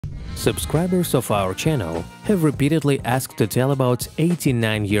Subscribers of our channel have repeatedly asked to tell about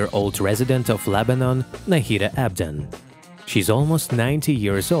 89-year-old resident of Lebanon, Nahida Abden. She's almost 90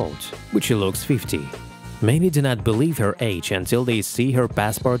 years old, but she looks 50. Many do not believe her age until they see her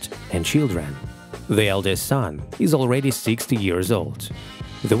passport and children. The eldest son is already 60 years old.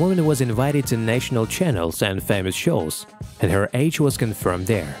 The woman was invited to national channels and famous shows, and her age was confirmed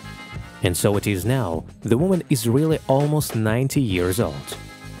there. And so it is now, the woman is really almost 90 years old.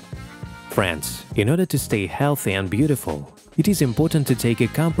 Friends, in order to stay healthy and beautiful, it is important to take a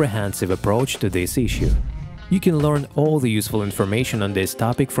comprehensive approach to this issue. You can learn all the useful information on this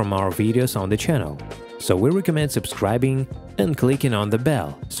topic from our videos on the channel, so we recommend subscribing and clicking on the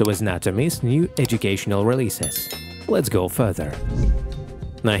bell so as not to miss new educational releases. Let's go further.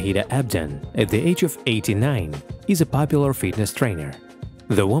 Nahida Abden, at the age of 89, is a popular fitness trainer.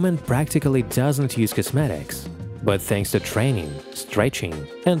 The woman practically doesn't use cosmetics, but thanks to training, stretching,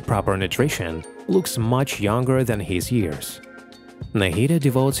 and proper nutrition, looks much younger than his years. Nahida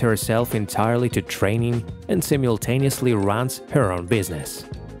devotes herself entirely to training and simultaneously runs her own business.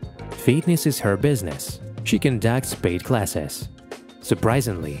 Fitness is her business. She conducts paid classes.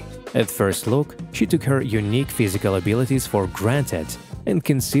 Surprisingly, at first look, she took her unique physical abilities for granted and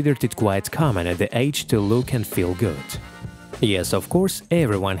considered it quite common at the age to look and feel good. Yes, of course,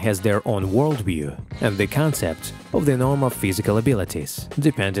 everyone has their own worldview and the concept of the norm of physical abilities,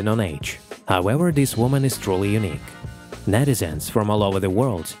 depending on age. However, this woman is truly unique. Netizens from all over the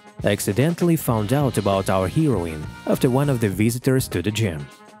world accidentally found out about our heroine after one of the visitors to the gym,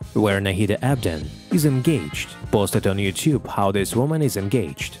 where Nahida Abden is engaged, posted on YouTube how this woman is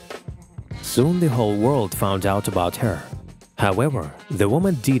engaged. Soon the whole world found out about her. However, the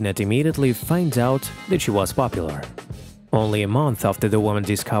woman did not immediately find out that she was popular. Only a month after the woman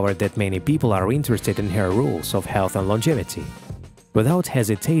discovered that many people are interested in her rules of health and longevity. Without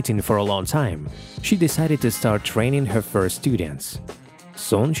hesitating for a long time, she decided to start training her first students.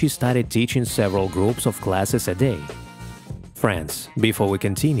 Soon she started teaching several groups of classes a day. Friends, before we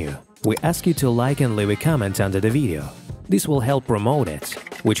continue, we ask you to like and leave a comment under the video. This will help promote it,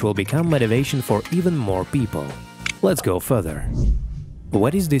 which will become motivation for even more people. Let's go further.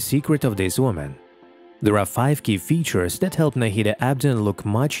 What is the secret of this woman? There are 5 key features that help Nahida Abden look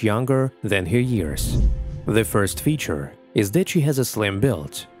much younger than her years. The first feature is that she has a slim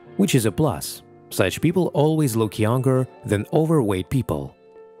build, which is a plus. Such people always look younger than overweight people.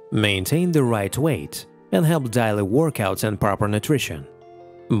 Maintain the right weight and help daily workouts and proper nutrition.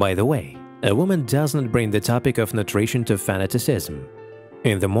 By the way, a woman doesn't bring the topic of nutrition to fanaticism.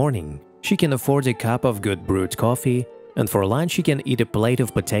 In the morning, she can afford a cup of good brewed coffee, and for lunch she can eat a plate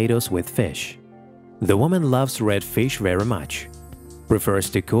of potatoes with fish. The woman loves red fish very much,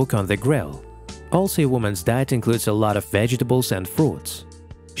 prefers to cook on the grill. Also, a woman's diet includes a lot of vegetables and fruits.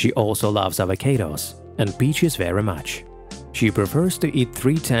 She also loves avocados and peaches very much. She prefers to eat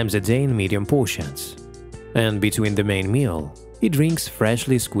 3 times a day in medium portions. And between the main meal, he drinks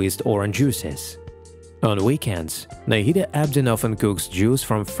freshly squeezed orange juices. On weekends, Nahida Abden often cooks juice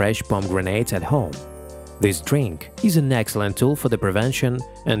from fresh pomegranates at home. This drink is an excellent tool for the prevention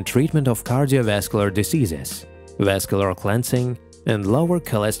and treatment of cardiovascular diseases, vascular cleansing, and lower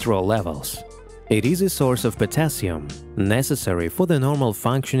cholesterol levels. It is a source of potassium necessary for the normal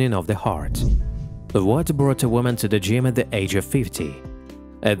functioning of the heart. What brought a woman to the gym at the age of 50?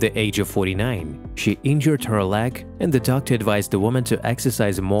 At the age of 49, she injured her leg and the doctor advised the woman to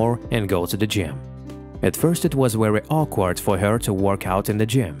exercise more and go to the gym. At first it was very awkward for her to work out in the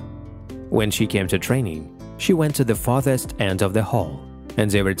gym. When she came to training, she went to the farthest end of the hall,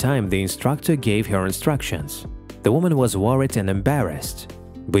 and every time the instructor gave her instructions, the woman was worried and embarrassed,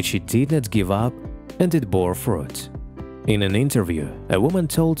 but she did not give up and it bore fruit. In an interview, a woman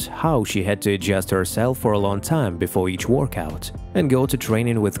told how she had to adjust herself for a long time before each workout and go to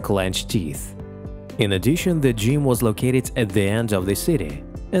training with clenched teeth. In addition, the gym was located at the end of the city,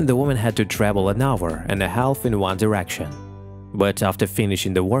 and the woman had to travel an hour and a half in one direction. But after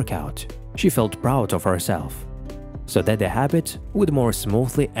finishing the workout, she felt proud of herself. So that the habit would more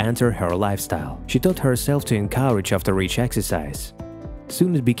smoothly enter her lifestyle, she taught herself to encourage after each exercise.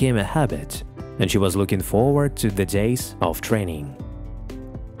 Soon it became a habit, and she was looking forward to the days of training.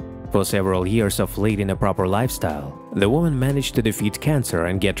 For several years of leading a proper lifestyle, the woman managed to defeat cancer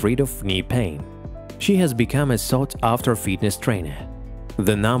and get rid of knee pain. She has become a sought-after fitness trainer.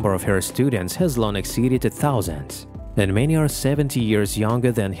 The number of her students has long exceeded 1,000, and many are 70 years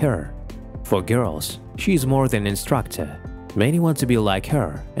younger than her. For girls, she is more than an instructor. Many want to be like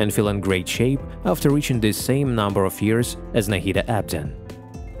her and feel in great shape after reaching the same number of years as Nahida Abden.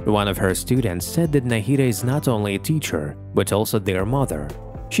 One of her students said that Nahida is not only a teacher, but also their mother.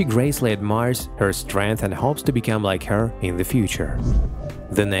 She greatly admires her strength and hopes to become like her in the future.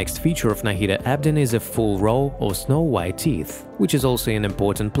 The next feature of Nahida Abden is a full row of snow-white teeth, which is also an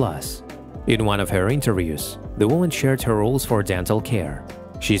important plus. In one of her interviews, the woman shared her rules for dental care.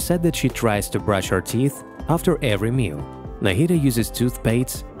 She said that she tries to brush her teeth after every meal. Nahida uses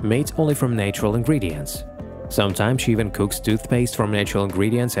toothpaste made only from natural ingredients. Sometimes she even cooks toothpaste from natural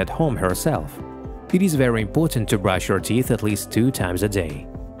ingredients at home herself. It is very important to brush your teeth at least 2 times a day.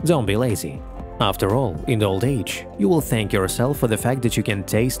 Don't be lazy. After all, in old age, you will thank yourself for the fact that you can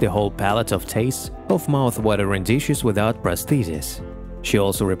taste the whole palette of tastes of mouth-watering dishes without prosthesis. She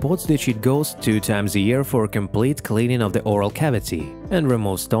also reports that she goes 2 times a year for a complete cleaning of the oral cavity and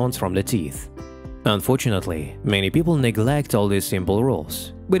removes stones from the teeth. Unfortunately, many people neglect all these simple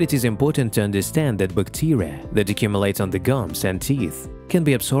rules, but it is important to understand that bacteria that accumulate on the gums and teeth can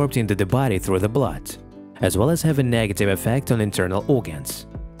be absorbed into the body through the blood, as well as have a negative effect on internal organs.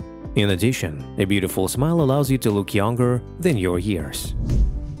 In addition, a beautiful smile allows you to look younger than your years.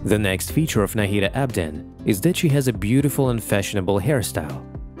 The next feature of Nahida Abden is that she has a beautiful and fashionable hairstyle.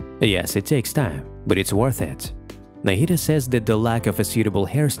 Yes, it takes time, but it's worth it. Nahida says that the lack of a suitable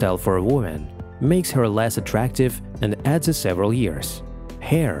hairstyle for a woman makes her less attractive and adds several years.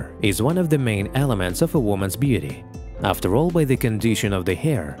 Hair is one of the main elements of a woman's beauty. After all, by the condition of the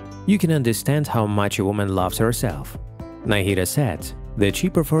hair, you can understand how much a woman loves herself. Nahida said that she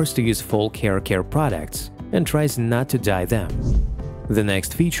prefers to use folk hair care products and tries not to dye them. The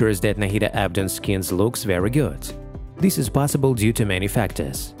next feature is that Nahida Abden's skin looks very good. This is possible due to many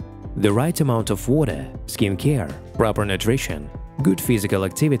factors: the right amount of water, skin care, proper nutrition, good physical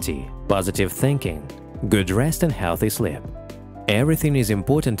activity, positive thinking, good rest and healthy sleep. Everything is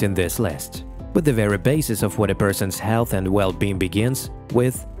important in this list, but the very basis of what a person's health and well-being begins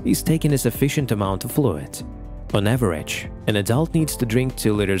with is taking a sufficient amount of fluid. On average, an adult needs to drink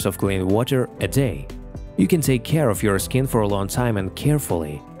 2 liters of clean water a day. You can take care of your skin for a long time and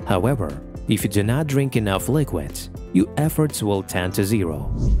carefully. However, if you do not drink enough liquids, your efforts will tend to zero.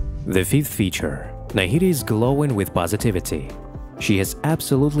 The fifth feature: Nahida is glowing with positivity. She has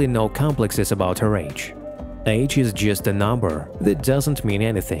absolutely no complexes about her age. Age is just a number that doesn't mean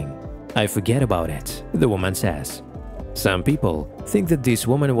anything. I forget about it, the woman says. Some people think that this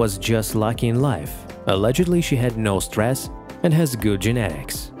woman was just lucky in life. Allegedly, she had no stress and has good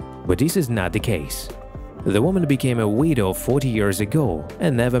genetics. But this is not the case. The woman became a widow 40 years ago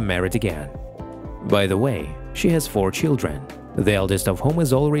and never married again. By the way, she has 4 children, the eldest of whom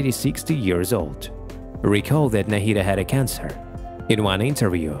is already 60 years old. Recall that Nahida had a cancer. In one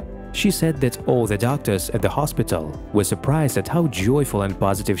interview, she said that all the doctors at the hospital were surprised at how joyful and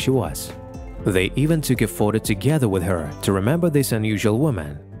positive she was. They even took a photo together with her to remember this unusual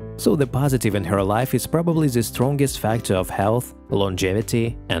woman. So the positive in her life is probably the strongest factor of health,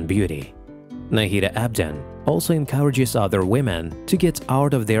 longevity, and beauty. Nahida Abden also encourages other women to get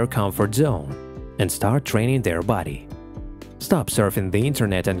out of their comfort zone and start training their body. Stop surfing the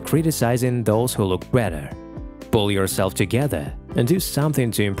internet and criticizing those who look better. Pull yourself together and do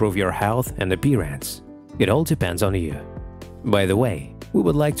something to improve your health and appearance. It all depends on you. By the way, we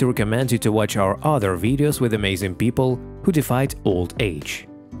would like to recommend you to watch our other videos with amazing people who defied old age.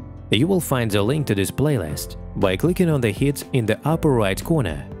 You will find the link to this playlist by clicking on the hit in the upper right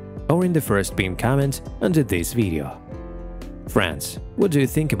corner or in the first pinned comment under this video. Friends, what do you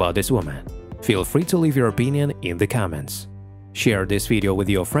think about this woman? Feel free to leave your opinion in the comments. Share this video with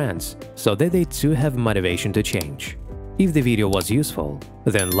your friends so that they too have motivation to change. If the video was useful,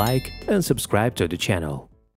 then like and subscribe to the channel.